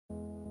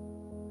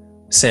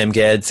Sam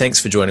Gadd, thanks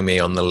for joining me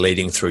on the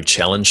Leading Through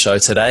Challenge show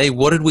today.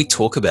 What did we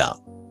talk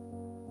about?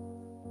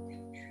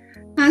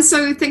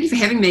 So thank you for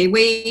having me.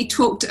 We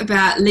talked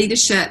about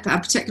leadership,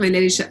 particularly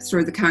leadership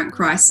through the current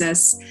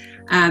crisis,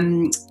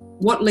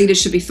 what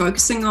leaders should be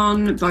focusing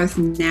on both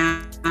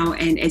now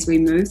and as we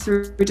move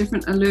through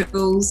different alert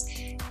rules,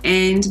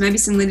 and maybe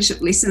some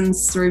leadership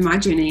lessons through my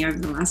journey over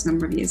the last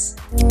number of years.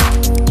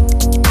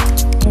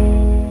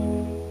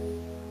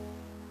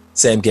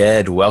 Sam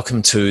Gadd,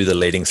 welcome to the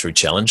Leading Through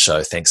Challenge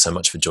show. Thanks so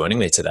much for joining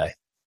me today.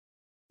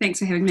 Thanks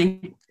for having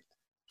me.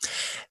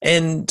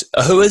 And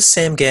who is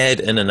Sam Gadd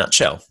in a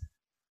nutshell?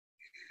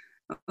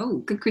 Oh,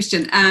 good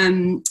question.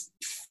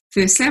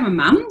 Firstly, I'm a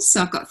mum,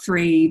 so I've got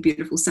three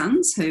beautiful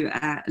sons who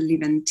are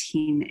 11,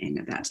 10 and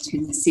about to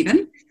turn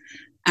 7.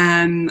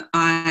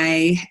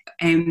 I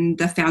am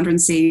the founder and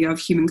CEO of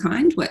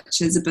Humankind,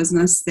 which is a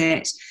business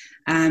that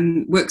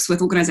works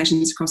with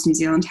organisations across New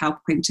Zealand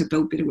helping to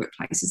build better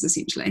workplaces,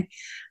 essentially.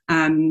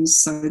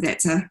 So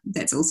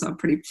that's also a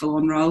pretty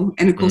full-on role.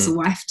 And of course, a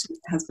wife to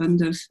a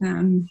husband of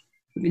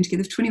we've been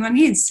together for 21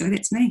 years, so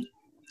that's me.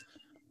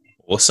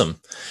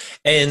 Awesome.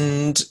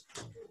 And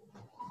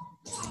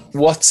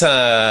what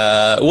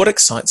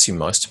excites you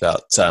most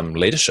about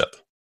leadership?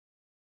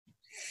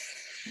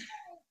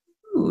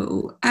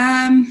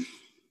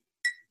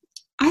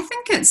 I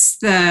think it's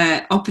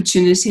the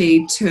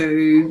opportunity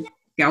to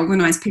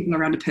galvanise people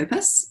around a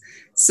purpose.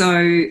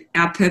 So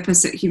our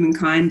purpose at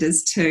Humankind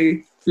is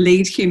to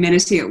lead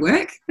humanity at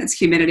work. That's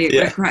humanity at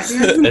work right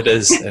there, isn't it?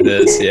 It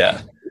is,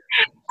 yeah.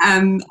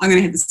 I'm going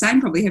to have the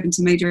same probably happen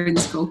to me during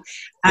this call.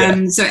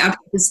 So our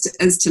purpose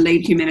is to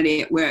lead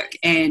humanity at work,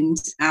 and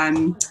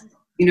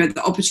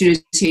the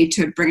opportunity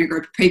to bring a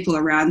group of people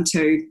around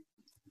to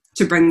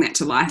bring that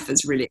to life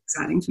is really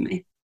exciting for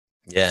me.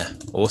 Yeah,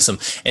 awesome.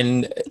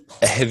 And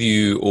have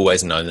you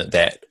always known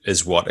that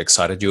is what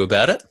excited you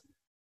about it?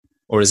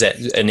 Or is that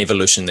an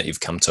evolution that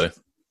you've come to?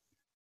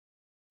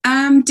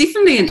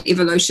 Definitely an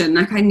evolution.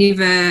 Like, I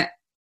never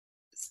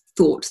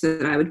thought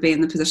that I would be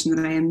in the position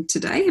that I am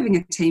today, having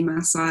a team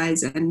our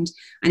size, and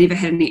I never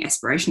had any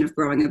aspiration of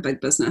growing a big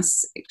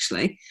business,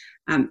 actually.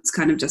 It's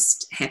kind of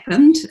just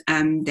happened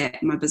that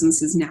my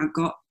business has now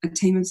got a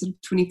team of sort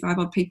of 25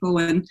 odd people,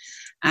 and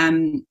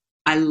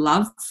I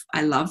love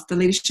the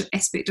leadership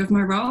aspect of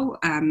my role.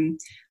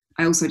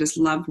 I also just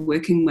love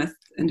working with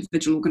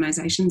individual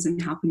organisations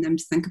and helping them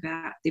to think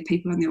about their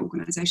people and their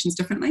organisations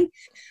differently.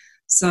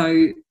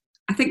 So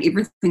I think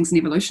everything's an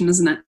evolution,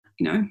 isn't it?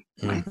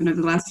 What happened over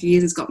the last few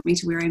years has got me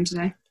to where I am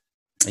today.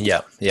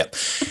 Yeah.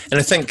 And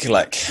I think,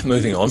 like,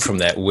 moving on from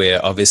that, we're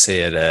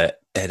obviously at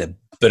a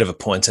bit of a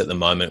point at the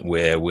moment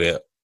where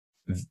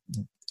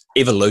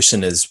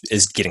evolution is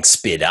getting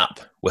sped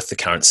up with the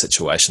current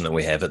situation that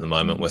we have at the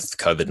moment with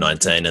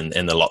COVID-19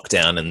 and the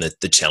lockdown and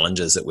the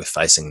challenges that we're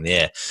facing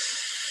there.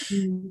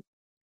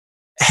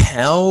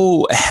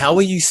 How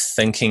are you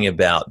thinking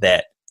about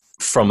that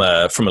from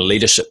a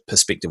leadership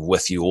perspective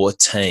with your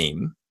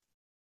team,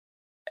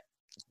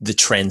 the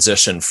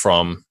transition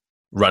from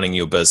running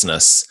your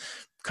business,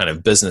 kind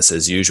of business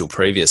as usual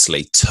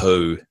previously,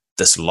 to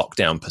this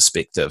lockdown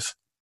perspective?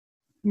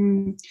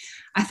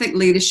 I think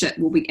leadership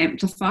will be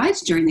amplified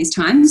during these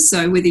times.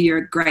 So whether you're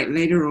a great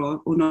leader or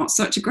not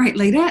such a great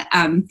leader,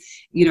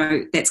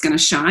 that's going to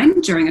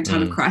shine during a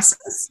time of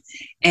crisis.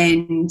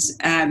 And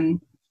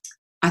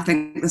I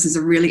think this is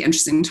a really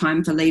interesting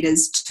time for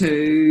leaders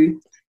to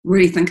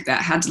really think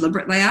about how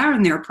deliberate they are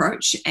in their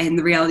approach. And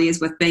the reality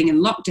is, with being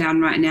in lockdown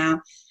right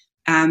now,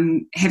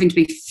 having to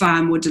be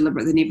far more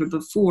deliberate than ever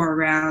before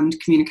around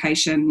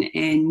communication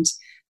and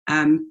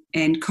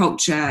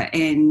culture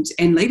and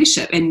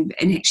leadership, and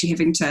actually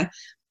having to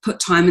put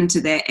time into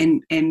that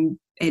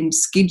and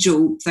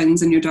schedule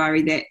things in your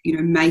diary that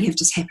may have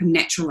just happened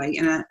naturally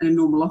in a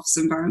normal office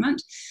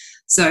environment.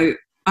 So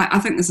I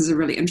think this is a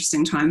really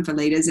interesting time for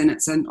leaders, and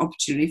it's an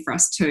opportunity for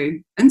us to,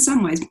 in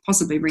some ways,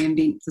 possibly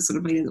reinvent the sort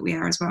of leader that we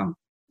are as well.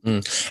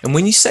 And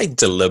when you say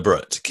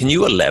deliberate, can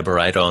you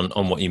elaborate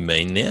on what you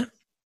mean there?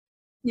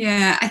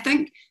 Yeah, I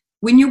think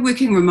when you're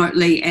working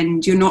remotely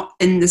and you're not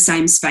in the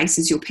same space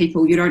as your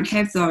people, you don't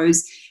have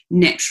those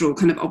natural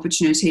kind of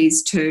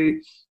opportunities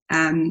to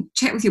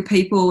chat with your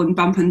people and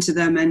bump into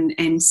them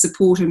and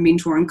support and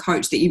mentor and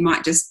coach that you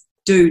might just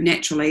do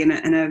naturally in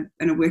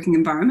a working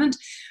environment.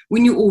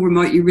 When you're all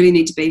remote, you really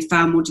need to be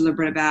far more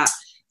deliberate about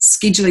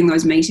scheduling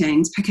those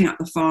meetings, picking up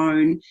the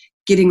phone,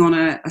 getting on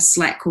a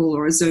Slack call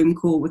or a Zoom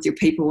call with your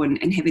people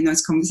and having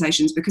those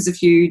conversations, because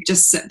if you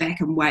just sit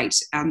back and wait,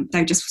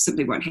 they just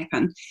simply won't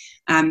happen.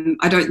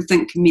 I don't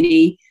think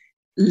many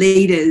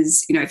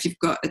leaders, if you've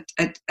got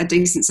a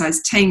decent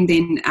sized team,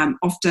 then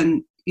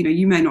often,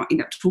 you may not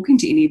end up talking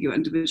to any of your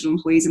individual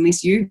employees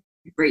unless you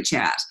reach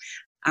out,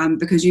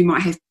 because you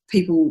might have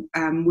people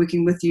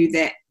working with you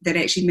that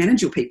actually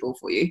manage your people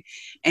for you.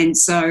 And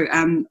so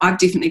I've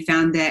definitely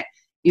found that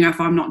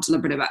if I'm not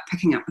deliberate about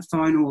picking up the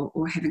phone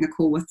or having a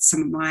call with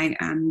some of my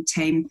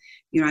team,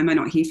 I may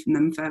not hear from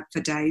them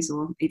for days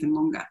or even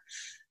longer.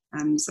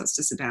 So it's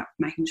just about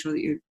making sure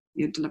that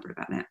you're deliberate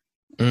about that.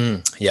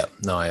 Yeah,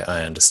 no,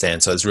 I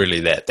understand. So it's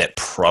really that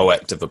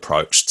proactive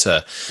approach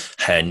to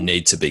how you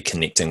need to be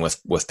connecting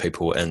with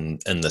people in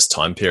this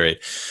time period.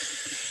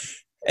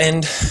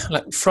 And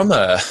like from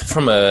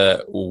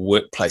a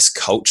workplace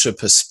culture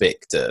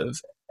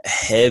perspective,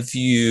 have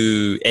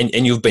you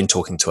and you've been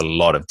talking to a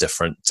lot of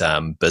different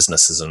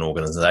businesses and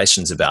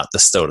organizations about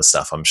this sort of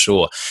stuff, I'm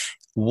sure.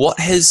 What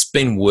has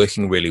been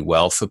working really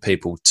well for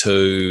people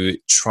to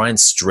try and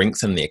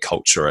strengthen their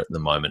culture at the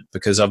moment?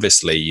 Because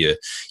obviously you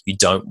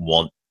don't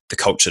want the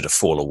culture to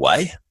fall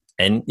away,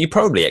 and you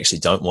probably actually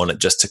don't want it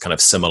just to kind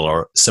of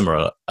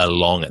simmer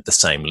along at the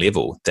same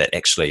level. That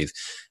actually,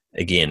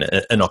 again,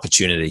 an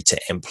opportunity to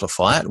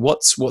amplify it.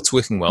 What's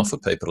working well for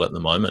people at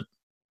the moment?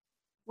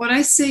 What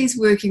I see is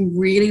working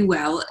really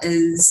well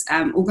is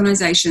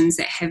organisations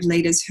that have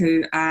leaders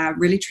who are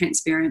really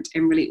transparent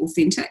and really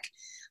authentic.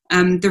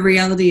 The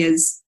reality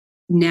is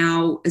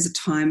now is a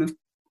time of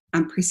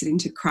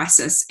unprecedented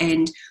crisis,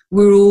 and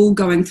we're all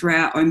going through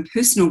our own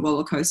personal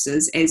roller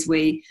coasters as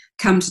we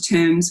come to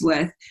terms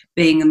with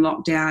being in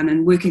lockdown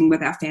and working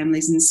with our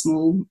families in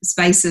small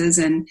spaces,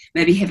 and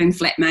maybe having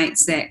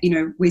flatmates that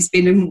we're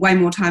spending way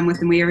more time with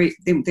than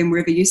we're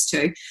ever used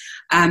to.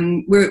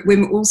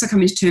 We're also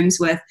coming to terms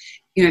with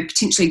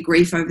potentially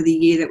grief over the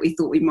year that we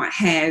thought we might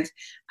have.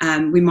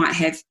 We might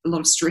have a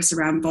lot of stress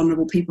around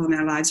vulnerable people in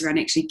our lives around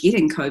actually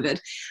getting COVID.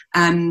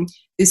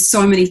 There's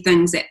so many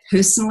things that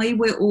personally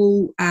we're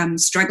all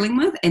struggling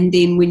with. And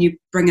then when you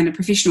bring in a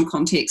professional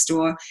context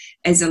or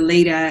as a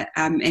leader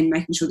and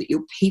making sure that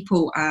your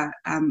people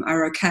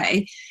are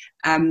okay,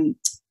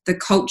 the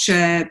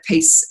culture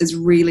piece is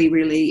really,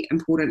 really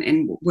important.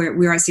 And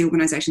where I see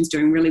organisations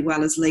doing really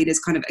well is leaders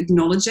kind of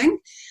acknowledging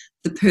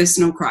the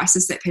personal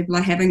crisis that people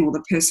are having or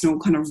the personal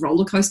kind of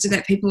roller coaster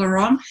that people are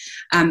on,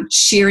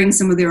 sharing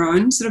some of their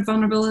own sort of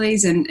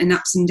vulnerabilities and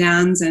ups and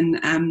downs,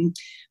 and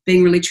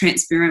being really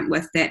transparent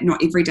with that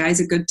not every day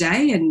is a good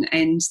day, and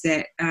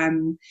that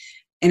and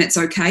it's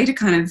okay to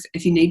kind of,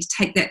 if you need to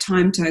take that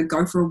time to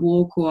go for a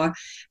walk or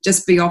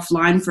just be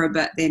offline for a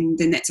bit, then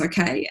that's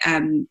okay.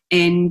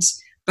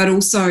 But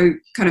also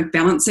kind of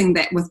balancing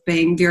that with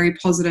being very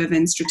positive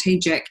and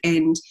strategic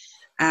and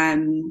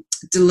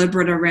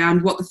deliberate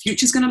around what the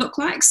future is going to look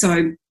like.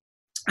 So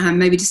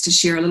maybe just to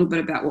share a little bit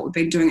about what we've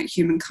been doing at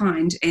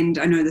Humankind, and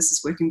I know this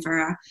is working for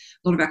a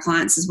lot of our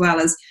clients as well,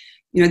 is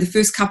the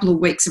first couple of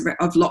weeks of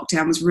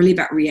lockdown was really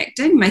about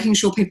reacting, making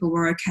sure people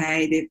were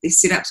okay, their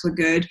setups were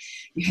good,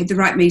 you had the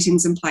right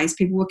meetings in place,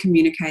 people were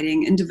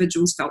communicating,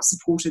 individuals felt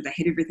supported, they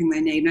had everything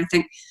they need. And I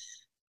think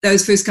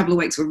those first couple of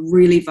weeks were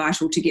really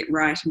vital to get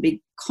right and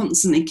be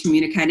constantly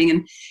communicating.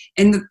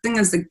 And the thing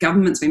is, the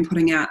government's been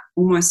putting out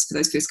almost for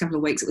those first couple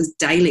of weeks, it was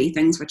daily,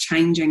 things were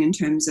changing in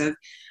terms of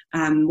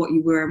what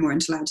you were and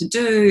weren't allowed to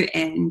do,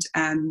 and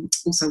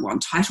also what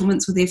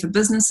entitlements were there for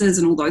businesses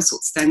and all those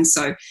sorts of things.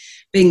 So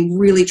being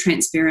really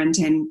transparent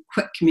and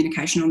quick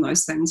communication on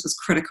those things was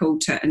critical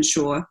to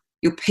ensure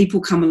your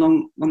people come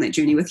along on that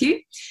journey with you.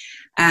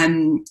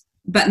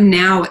 But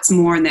now it's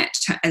more in that,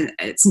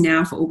 it's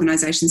now for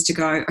organisations to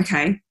go,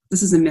 okay,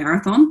 this is a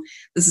marathon.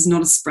 This is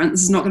not a sprint.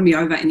 This is not going to be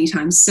over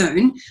anytime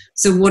soon.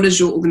 So what is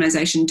your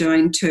organisation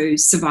doing to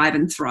survive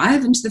and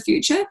thrive into the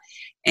future?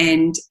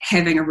 And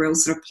having a real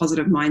sort of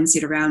positive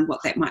mindset around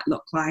what that might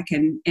look like,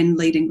 and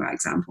leading by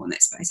example in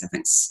that space. I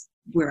think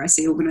where I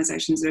see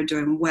organisations that are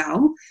doing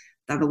well,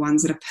 they're the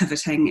ones that are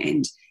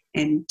pivoting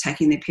and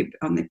taking their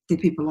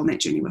people on that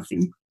journey with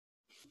them.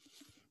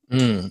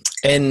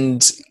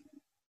 And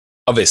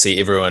obviously,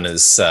 everyone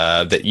is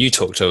that you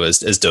talk to is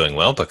doing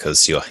well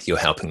because you're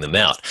helping them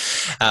out.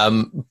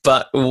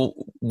 But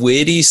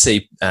where do you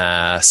see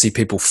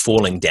people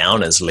falling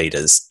down as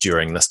leaders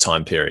during this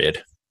time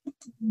period?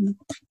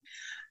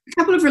 A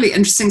couple of really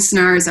interesting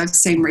scenarios I've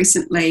seen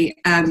recently,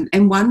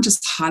 and one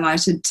just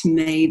highlighted to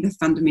me the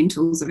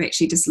fundamentals of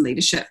actually just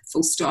leadership,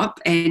 full stop.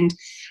 And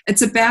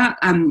it's about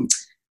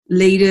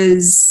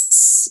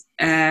leaders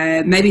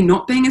maybe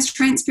not being as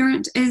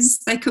transparent as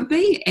they could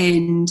be,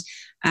 and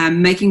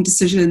making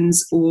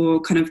decisions or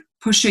kind of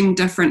pushing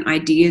different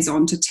ideas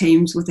onto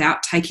teams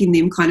without taking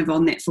them kind of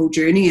on that full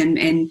journey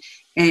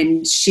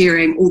and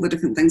sharing all the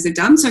different things they've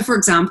done. So, for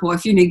example,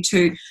 if you need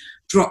to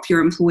drop your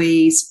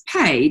employees'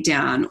 pay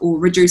down or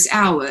reduce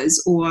hours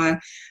or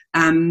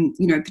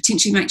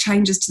potentially make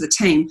changes to the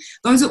team,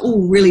 those are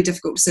all really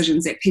difficult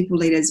decisions that people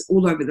leaders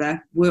all over the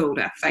world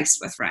are faced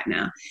with right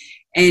now.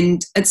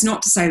 And it's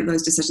not to say that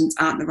those decisions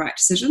aren't the right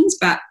decisions,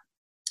 but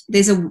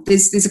there's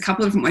a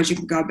couple of different ways you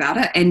can go about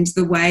it. And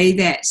the way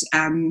that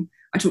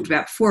I talked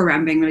about before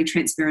around being really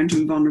transparent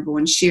and vulnerable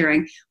and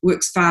sharing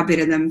works far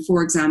better than,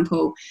 for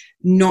example,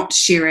 not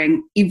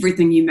sharing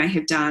everything you may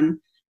have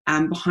done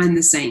behind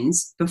the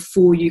scenes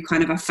before you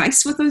kind of are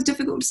faced with those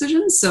difficult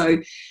decisions. So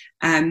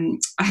I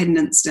had an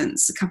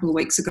instance a couple of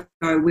weeks ago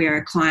where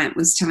a client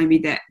was telling me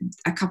that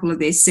a couple of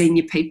their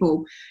senior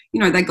people,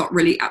 they got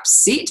really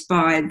upset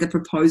by the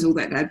proposal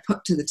that they'd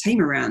put to the team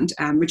around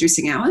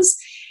reducing hours.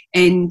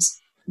 And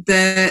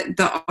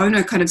the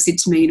owner kind of said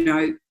to me,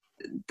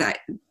 that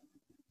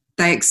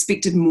they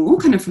expected more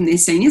kind of from their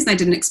seniors. They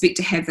didn't expect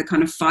to have the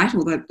kind of fight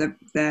or the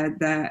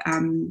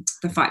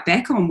fight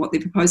back on what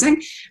they're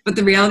proposing. But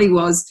the reality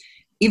was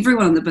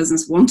everyone in the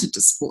business wanted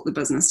to support the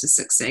business to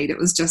succeed. It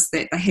was just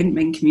that they hadn't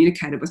been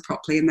communicated with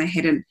properly and they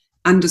hadn't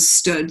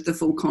understood the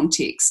full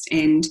context.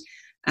 And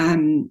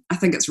I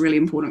think it's really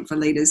important for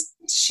leaders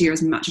to share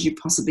as much as you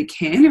possibly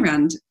can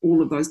around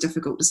all of those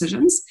difficult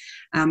decisions,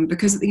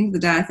 because at the end of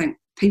the day, I think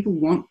people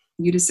want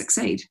you to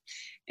succeed.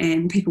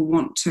 And people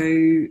want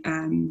to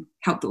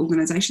help the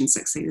organisation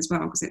succeed as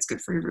well, because that's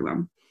good for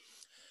everyone.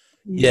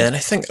 Yeah, and I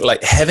think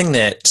like having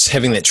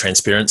that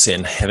transparency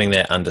and having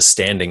that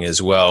understanding as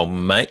well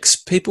makes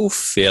people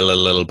feel a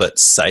little bit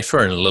safer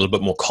and a little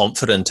bit more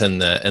confident in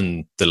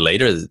the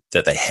leader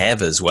that they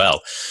have as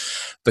well.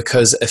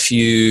 Because if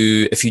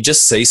you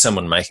just see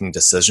someone making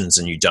decisions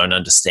and you don't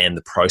understand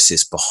the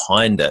process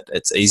behind it,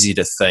 it's easy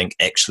to think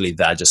actually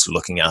they're just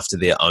looking after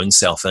their own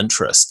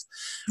self-interest,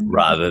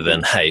 rather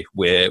than, hey,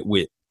 we're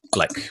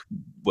like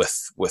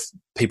with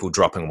people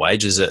dropping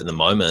wages at the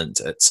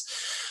moment,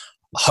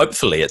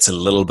 hopefully it's a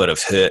little bit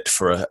of hurt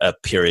for a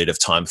period of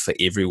time for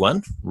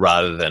everyone,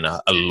 rather than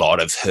a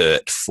lot of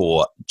hurt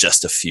for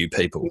just a few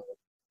people.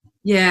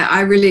 Yeah,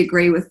 I really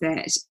agree with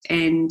that.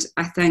 And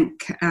I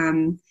think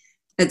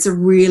it's a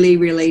really,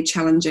 really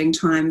challenging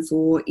time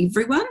for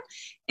everyone.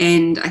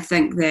 And I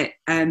think that,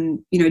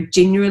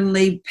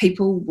 genuinely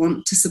people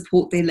want to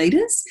support their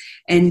leaders.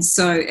 And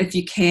so if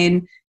you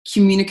can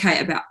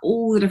communicate about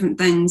all the different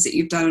things that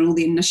you've done and all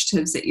the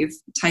initiatives that you've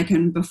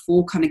taken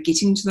before kind of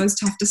getting to those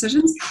tough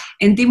decisions.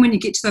 And then when you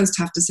get to those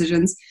tough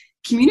decisions,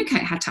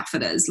 communicate how tough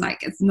it is.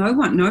 Like, it's no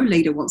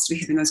leader wants to be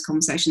having those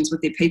conversations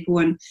with their people.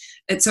 And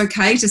it's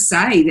okay to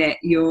say that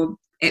you're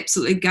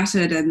absolutely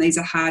gutted and these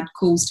are hard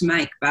calls to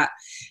make.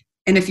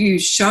 And if you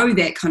show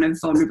that kind of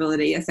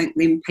vulnerability, I think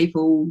then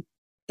people,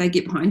 they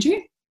get behind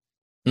you.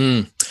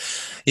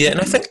 Yeah,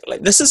 and I think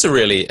like this is a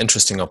really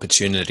interesting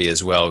opportunity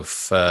as well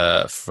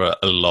for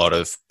a lot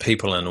of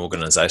people and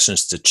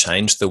organisations to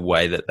change the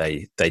way that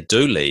they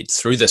do lead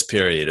through this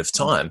period of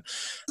time.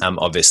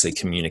 Obviously,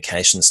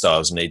 communication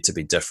styles need to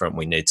be different.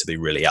 We need to be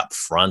really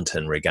upfront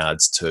in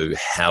regards to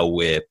how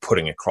we're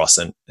putting across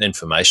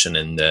information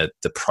and the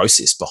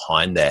process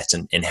behind that,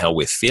 and how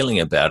we're feeling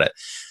about it,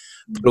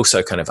 but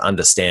also kind of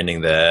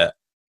understanding the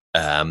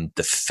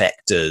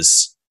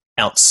factors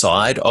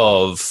outside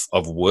of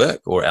work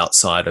or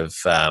outside of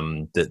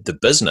the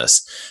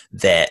business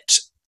that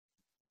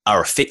are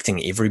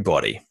affecting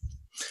everybody,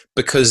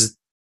 because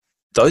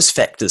those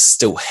factors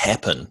still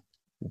happen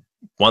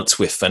once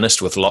we're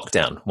finished with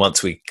lockdown,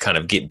 once we kind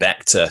of get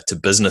back to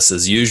business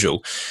as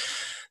usual,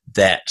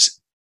 that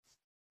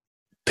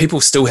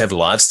people still have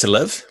lives to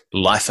live.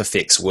 Life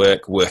affects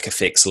work, work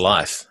affects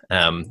life.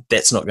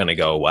 That's not going to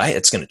go away.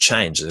 It's going to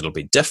change. It'll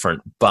be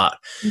different, but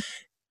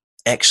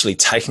actually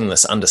taking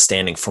this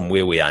understanding from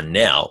where we are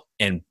now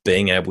and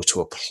being able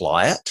to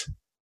apply it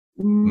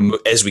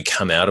as we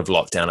come out of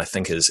lockdown, I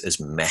think is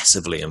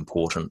massively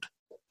important.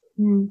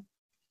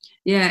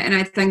 Yeah, and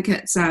I think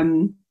it's a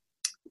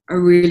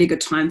really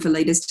good time for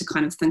leaders to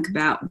kind of think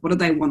about what do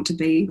they want to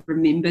be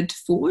remembered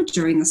for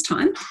during this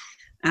time.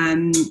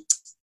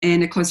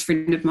 And a close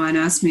friend of mine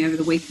asked me over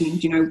the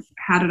weekend,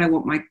 how did I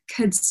want my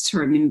kids to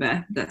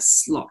remember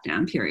this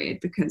lockdown period?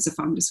 Because if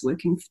I'm just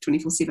working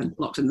 24/7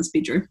 locked in this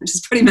bedroom, which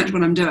is pretty much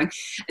what I'm doing,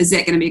 is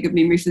that going to be a good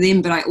memory for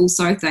them? But I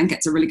also think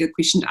it's a really good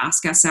question to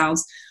ask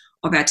ourselves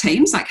of our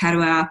teams, like how do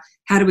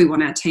we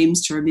want our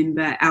teams to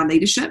remember our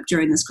leadership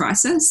during this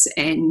crisis?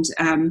 And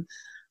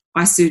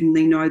I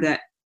certainly know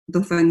that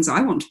the things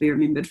I want to be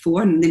remembered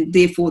for, and then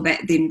therefore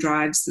that then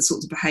drives the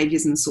sorts of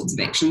behaviours and the sorts of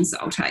actions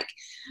that I'll take.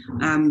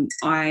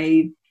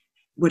 I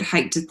would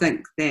hate to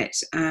think that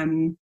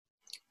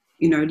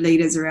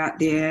leaders are out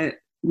there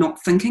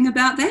not thinking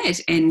about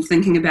that and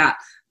thinking about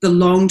the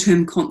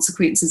long-term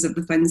consequences of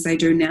the things they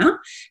do now.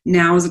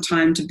 Now is a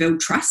time to build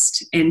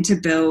trust and to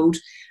build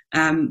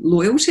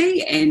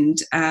loyalty,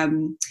 and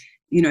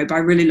by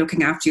really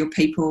looking after your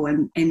people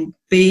and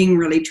being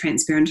really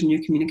transparent in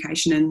your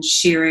communication and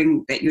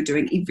sharing that you're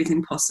doing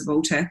everything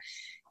possible to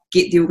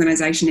get the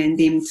organisation and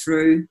them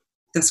through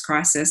this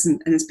crisis in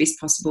as best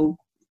possible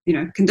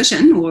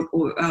condition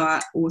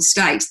or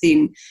state,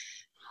 then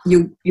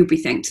you'll be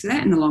thanked for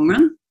that in the long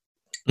run.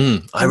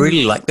 I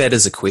really like that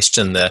as a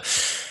question,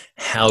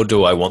 how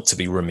do I want to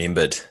be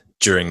remembered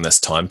during this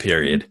time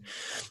period?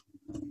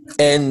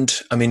 And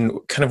I mean,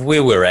 kind of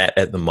where we're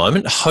at the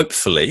moment,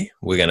 hopefully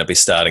we're going to be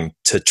starting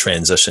to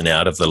transition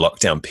out of the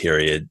lockdown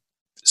period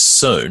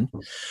soon.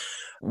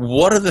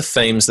 What are the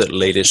themes that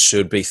leaders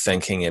should be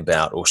thinking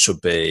about or should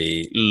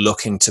be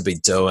looking to be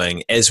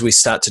doing as we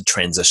start to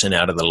transition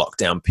out of the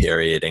lockdown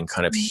period and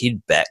kind of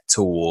head back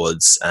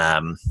towards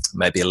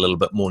maybe a little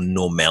bit more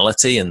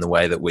normality in the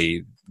way that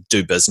we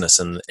do business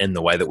and in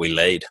the way that we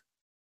lead?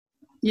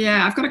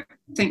 Yeah, I've got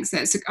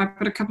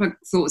a couple of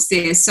thoughts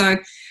there. So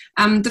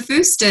the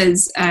first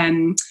is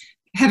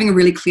having a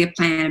really clear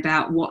plan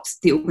about what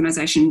the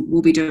organisation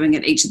will be doing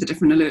at each of the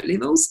different alert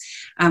levels.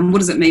 What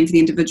does it mean for the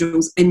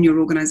individuals in your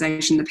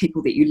organisation, the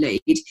people that you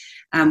lead?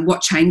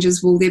 What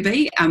changes will there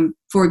be?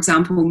 For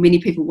example, many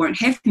people won't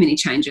have many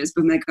changes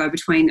when they go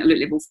between alert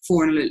level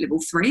 4 and alert level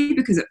 3,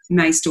 because it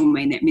may still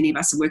mean that many of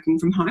us are working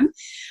from home.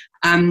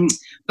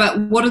 But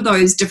what do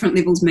those different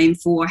levels mean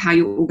for how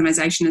your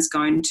organisation is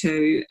going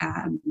to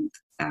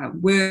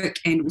work,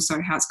 and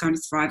also how it's going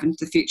to thrive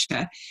into the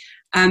future?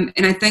 And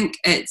I think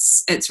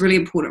it's really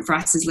important for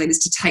us as leaders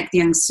to take the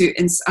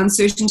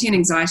uncertainty and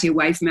anxiety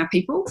away from our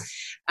people.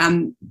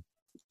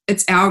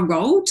 It's our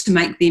role to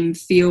make them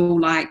feel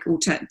like, or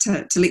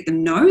to let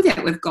them know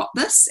that we've got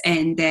this,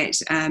 and that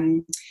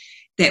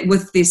that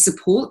with their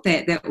support,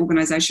 that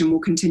organisation will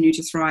continue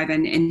to thrive,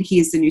 and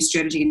here's the new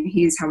strategy, and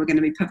here's how we're going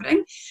to be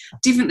pivoting.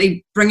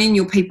 Definitely bringing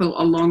your people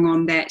along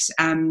on that,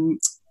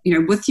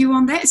 with you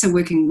on that. So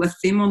working with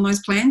them on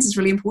those plans is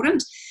really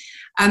important.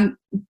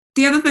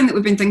 The other thing that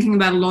we've been thinking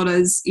about a lot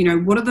is,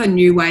 what are the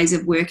new ways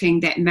of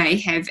working that may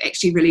have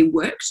actually really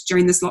worked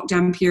during this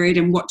lockdown period,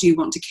 and what do you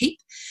want to keep?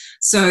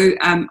 So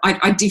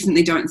I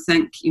definitely don't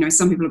think,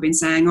 some people have been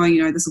saying,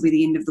 this will be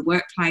the end of the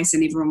workplace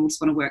and everyone will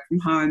just want to work from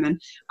home.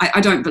 And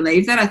I don't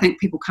believe that. I think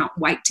people can't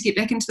wait to get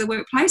back into the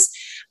workplace.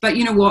 But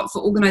you know what,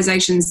 for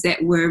organisations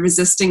that were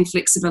resisting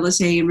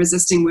flexibility and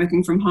resisting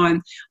working from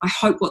home, I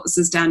hope what this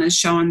has done is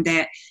shown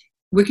that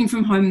working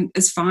from home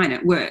is fine,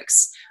 it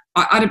works.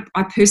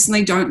 I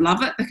personally don't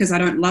love it, because I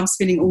don't love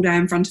spending all day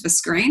in front of a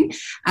screen.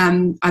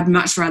 I'd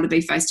much rather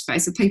be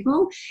face-to-face with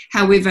people.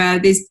 However,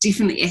 there's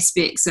definitely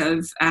aspects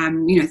of,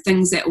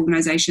 things that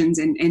organisations,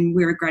 and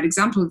we're a great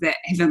example of that,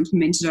 have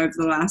implemented over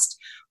the last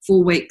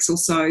 4 weeks or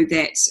so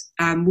that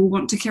we'll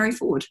want to carry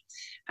forward.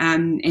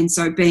 And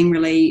so being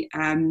really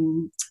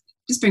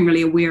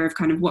aware of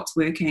kind of what's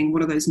working,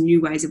 what are those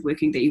new ways of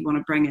working that you want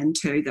to bring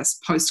into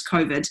this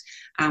post-COVID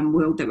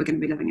world that we're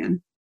going to be living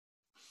in.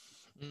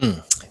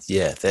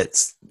 Yeah,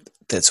 that's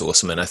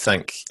awesome. And I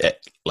think,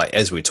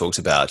 as we talked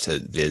about,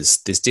 there's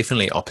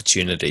definitely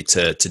opportunity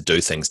to do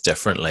things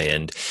differently,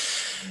 and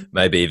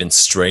maybe even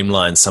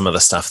streamline some of the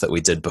stuff that we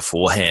did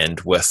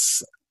beforehand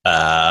with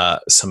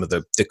some of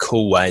the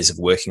cool ways of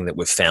working that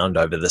we've found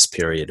over this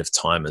period of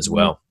time as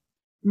well.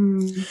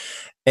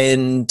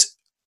 And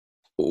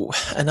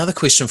another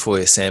question for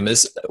you, Sam,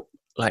 is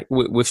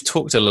we've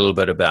talked a little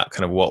bit about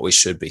kind of what we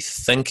should be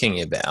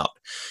thinking about.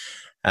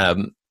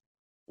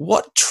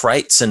 What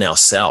traits in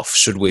ourselves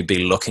should we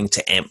be looking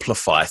to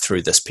amplify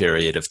through this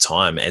period of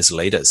time as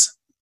leaders?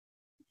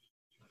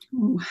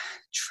 Ooh,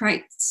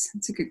 traits,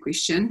 that's a good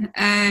question.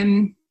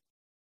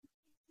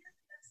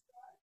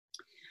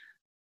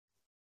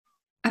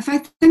 If I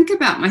think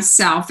about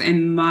myself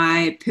and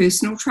my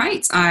personal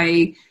traits,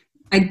 I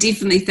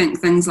definitely think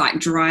things like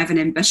drive and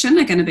ambition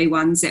are going to be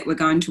ones that we're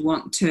going to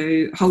want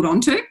to hold on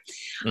to.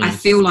 I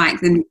feel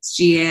like the next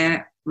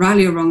year,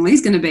 rightly or wrongly,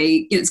 it's going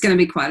to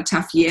be quite a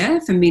tough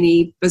year for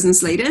many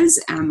business leaders,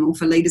 or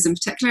for leaders in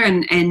particular.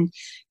 And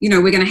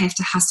we're going to have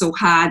to hustle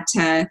hard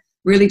to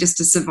really just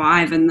to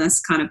survive in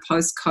this kind of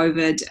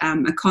post-COVID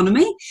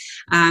economy.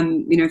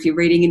 If you're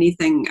reading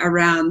anything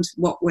around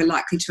what we're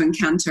likely to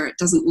encounter, it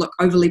doesn't look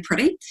overly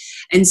pretty.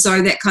 And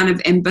so that kind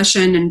of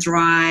ambition and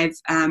drive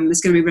is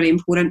going to be really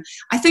important.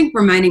 I think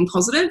remaining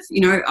positive.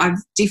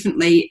 I've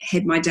definitely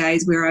had my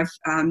days where I've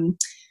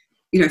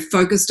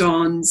focused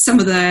on some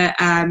of the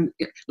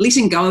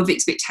letting go of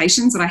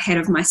expectations that I had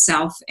of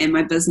myself and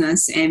my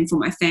business and for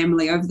my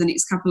family over the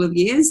next couple of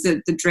years,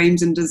 the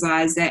dreams and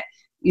desires that,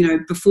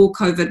 before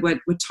COVID were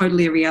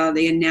totally a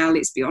reality. And now,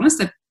 let's be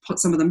honest,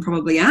 some of them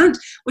probably aren't,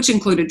 which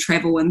included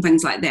travel and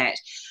things like that.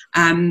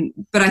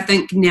 But I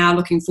think now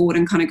looking forward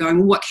and kind of going,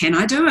 well, what can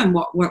I do, and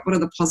what are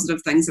the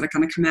positive things that are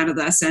going to come out of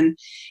this,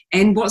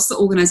 and what's the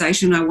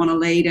organisation I want to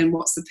lead, and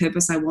what's the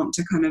purpose I want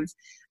to kind of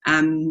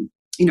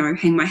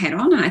hang my hat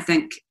on. And I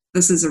think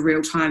this is a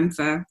real time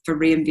for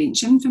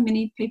reinvention for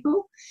many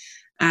people.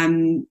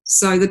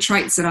 So the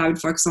traits that I would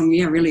focus on,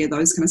 really are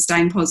those kind of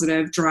staying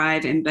positive,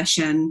 drive,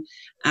 ambition.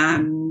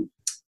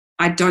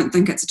 I don't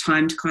think it's a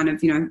time to kind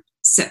of,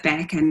 sit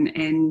back and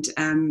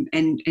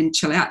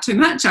chill out too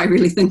much. I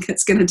really think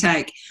it's going to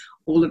take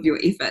all of your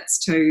efforts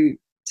to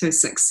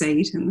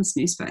succeed in this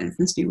new space,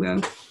 this new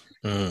world.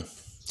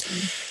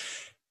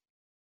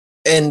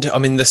 And I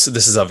mean, this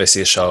is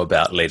obviously a show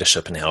about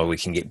leadership and how we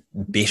can get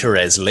better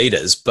as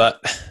leaders, but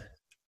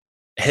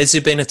has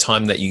there been a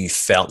time that you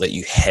felt that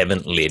you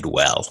haven't led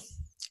well?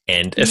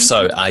 And if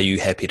so, are you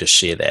happy to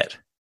share that?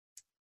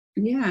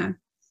 Yeah.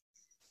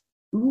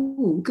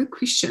 Oh, good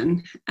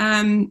question.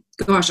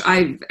 Gosh,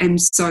 I am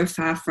so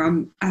far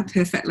from a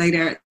perfect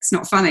leader. It's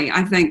not funny.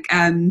 I think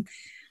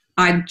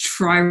I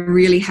try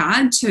really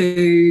hard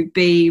to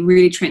be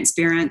really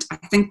transparent. I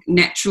think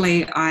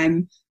naturally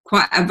I'm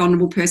quite a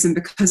vulnerable person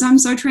because I'm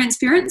so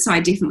transparent. So I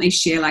definitely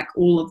share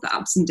all of the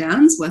ups and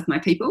downs with my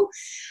people.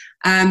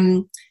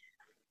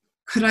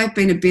 Could I have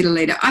been a better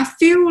leader? I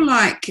feel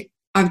like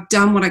I've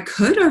done what I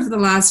could over the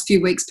last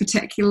few weeks,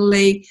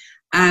 particularly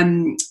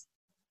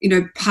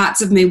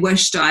parts of me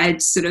wished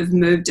I'd sort of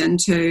moved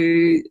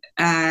into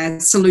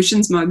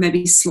solutions mode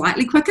maybe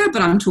slightly quicker,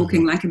 but I'm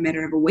talking like a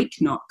matter of a week,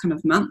 not kind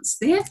of months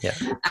there. Yeah.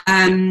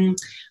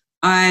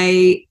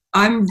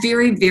 I'm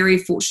very, very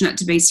fortunate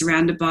to be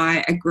surrounded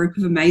by a group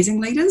of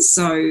amazing leaders.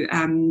 So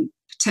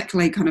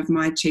particularly kind of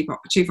my chief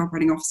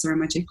operating officer and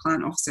my chief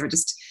client officer are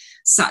just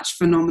such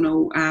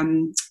phenomenal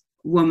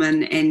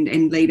women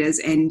and leaders,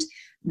 and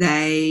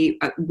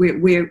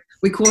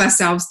we call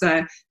ourselves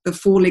the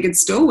four-legged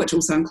stool, which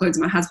also includes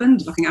my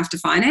husband looking after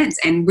finance,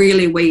 and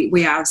really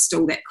we are a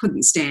stool that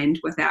couldn't stand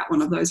without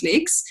one of those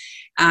legs.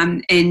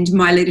 And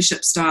my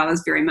leadership style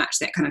is very much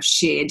that kind of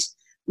shared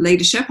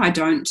leadership. I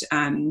don't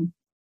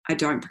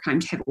proclaim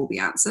to have all the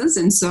answers,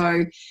 and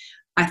so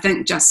I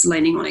think just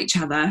leaning on each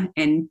other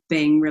and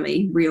being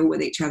really real with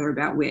each other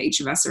about where each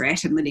of us are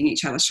at and letting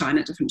each other shine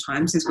at different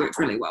times has worked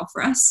really well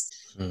for us.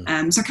 So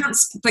I can't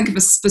think of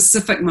a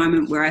specific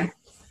moment where I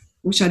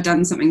wish I'd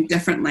done something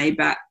differently,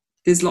 but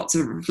there's lots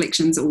of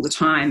reflections all the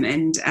time,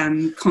 and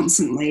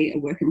constantly a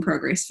work in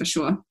progress for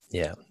sure.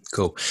 Yeah,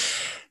 cool.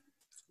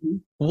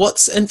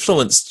 What's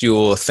influenced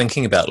your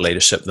thinking about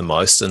leadership the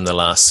most in the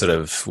last sort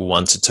of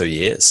 1 to 2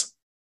 years?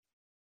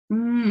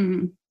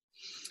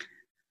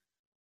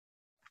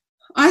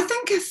 I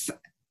think if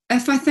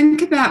I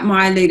think about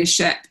my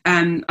leadership,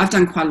 I've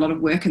done quite a lot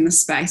of work in this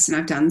space, and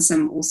I've done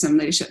some awesome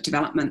leadership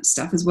development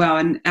stuff as well.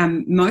 And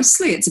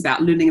mostly it's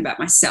about learning about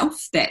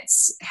myself.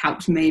 That's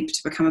helped me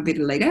to become a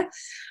better leader.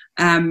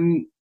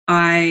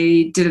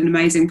 I did an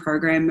amazing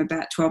program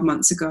about 12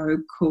 months ago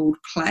called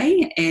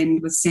Play,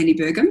 and with Sandy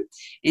Burgum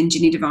and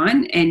Jenny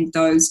Devine, and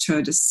those two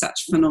are just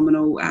such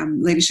phenomenal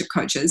leadership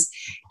coaches.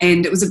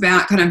 And it was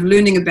about kind of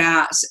learning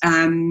about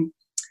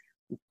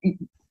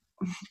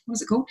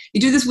what's it called?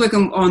 You do this work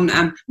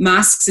on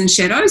masks and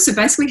shadows. So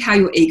basically how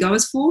your ego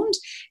is formed,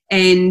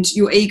 and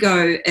your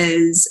ego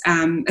is,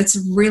 it's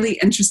a really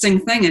interesting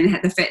thing, and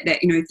the fact that,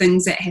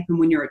 things that happen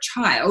when you're a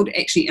child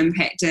actually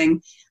impacting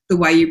the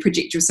way you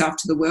project yourself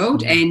to the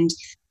world. And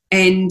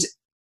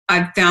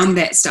I've found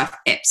that stuff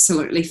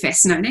absolutely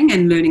fascinating,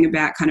 and learning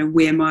about kind of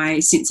where my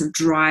sense of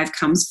drive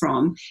comes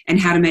from and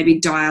how to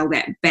maybe dial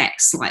that back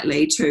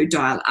slightly to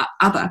dial up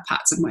other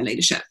parts of my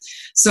leadership.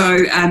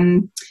 So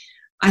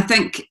I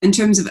think in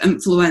terms of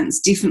influence,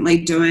 definitely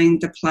doing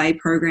the Play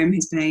program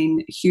has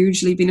been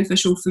hugely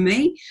beneficial for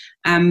me.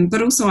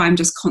 But also I'm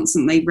just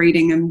constantly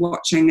reading and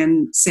watching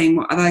and seeing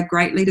what other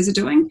great leaders are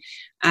doing.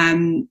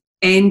 And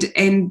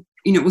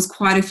it was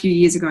quite a few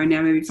years ago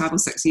now, maybe 5 or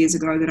 6 years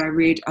ago, that I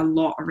read a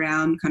lot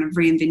around kind of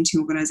reinventing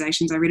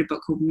organizations. I read a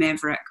book called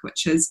Maverick,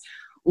 which is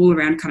all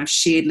around kind of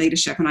shared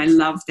leadership. And I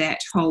love that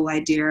whole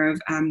idea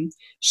of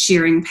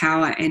sharing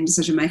power and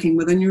decision-making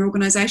within your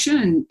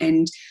organization,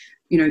 and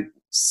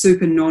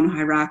super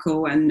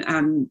non-hierarchical, and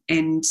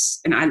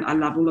I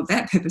love all of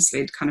that.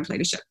 Purpose-led kind of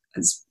leadership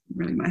is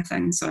really my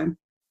thing. So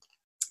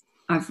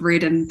I've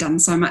read and done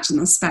so much in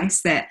this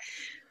space that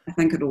I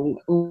think it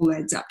all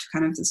adds up to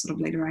kind of the sort of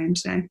leader I am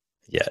today.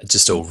 Yeah, it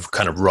just all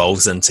kind of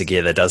rolls in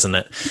together, doesn't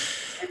it?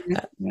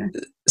 Yeah.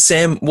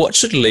 Sam, what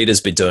should leaders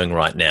be doing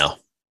right now?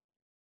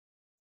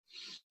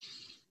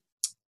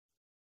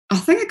 I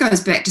think it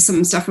goes back to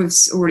some stuff we've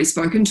already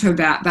spoken to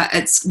about, but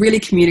it's really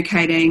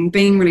communicating,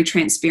 being really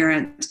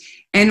transparent,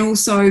 and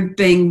also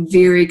being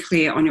very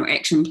clear on your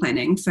action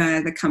planning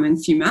for the coming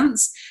few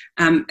months.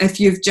 If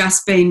you've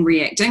just been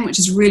reacting, which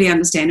is really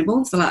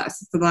understandable for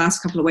the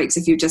last couple of weeks,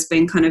 if you've just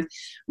been kind of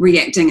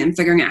reacting and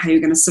figuring out how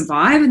you're going to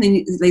survive, and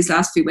then these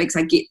last few weeks,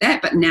 I get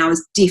that, but now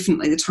is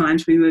definitely the time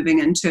to be moving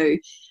into,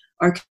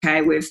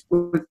 okay,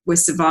 we're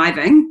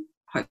surviving,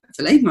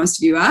 hopefully,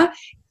 most of you are,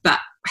 but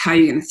how are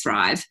you going to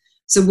thrive?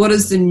 So what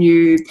is the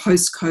new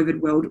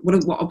post-COVID world?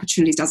 What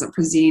opportunities does it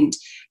present?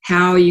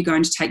 How are you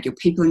going to take your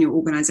people and your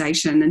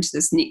organisation into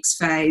this next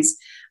phase?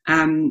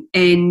 And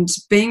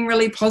being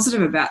really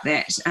positive about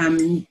that,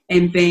 and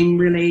being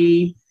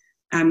really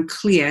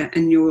clear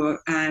in your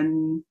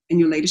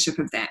leadership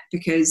of that,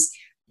 because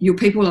your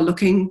people are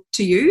looking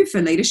to you for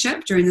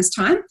leadership during this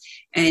time,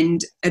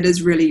 and it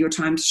is really your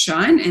time to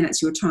shine, and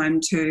it's your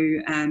time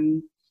to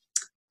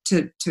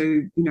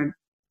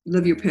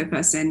live your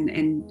purpose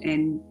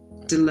and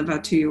deliver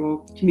to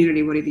your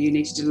community whatever you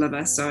need to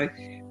deliver. So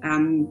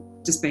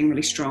just being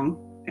really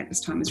strong at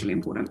this time is really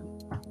important.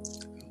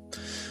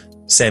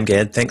 Sam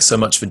Gadd, thanks so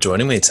much for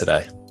joining me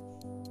today.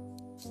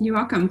 You're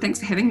welcome. Thanks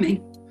for having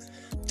me.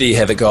 There you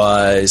have it,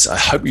 guys. I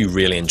hope you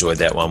really enjoyed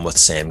that one with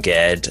Sam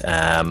Gadd.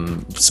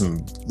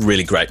 Some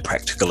really great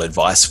practical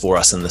advice for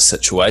us in this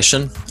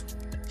situation.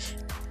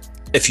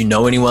 If you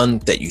know anyone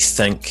that you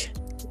think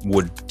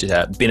would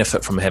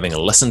benefit from having a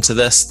listen to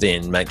this,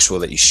 then make sure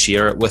that you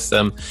share it with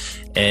them.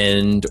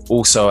 And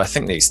also, I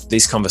think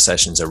these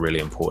conversations are really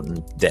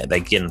important, that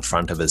they get in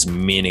front of as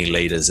many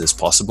leaders as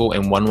possible.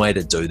 And one way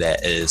to do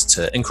that is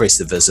to increase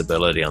the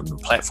visibility on the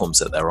platforms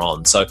that they're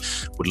on. So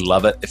would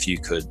love it if you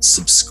could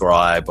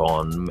subscribe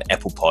on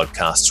Apple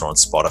Podcasts or on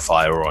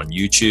Spotify or on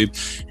YouTube,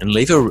 and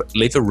leave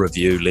a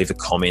review, leave a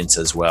comment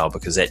as well,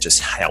 because that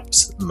just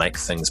helps make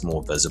things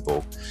more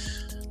visible.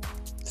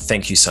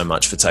 thank you so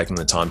much for taking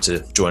the time to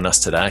join us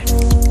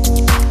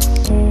today.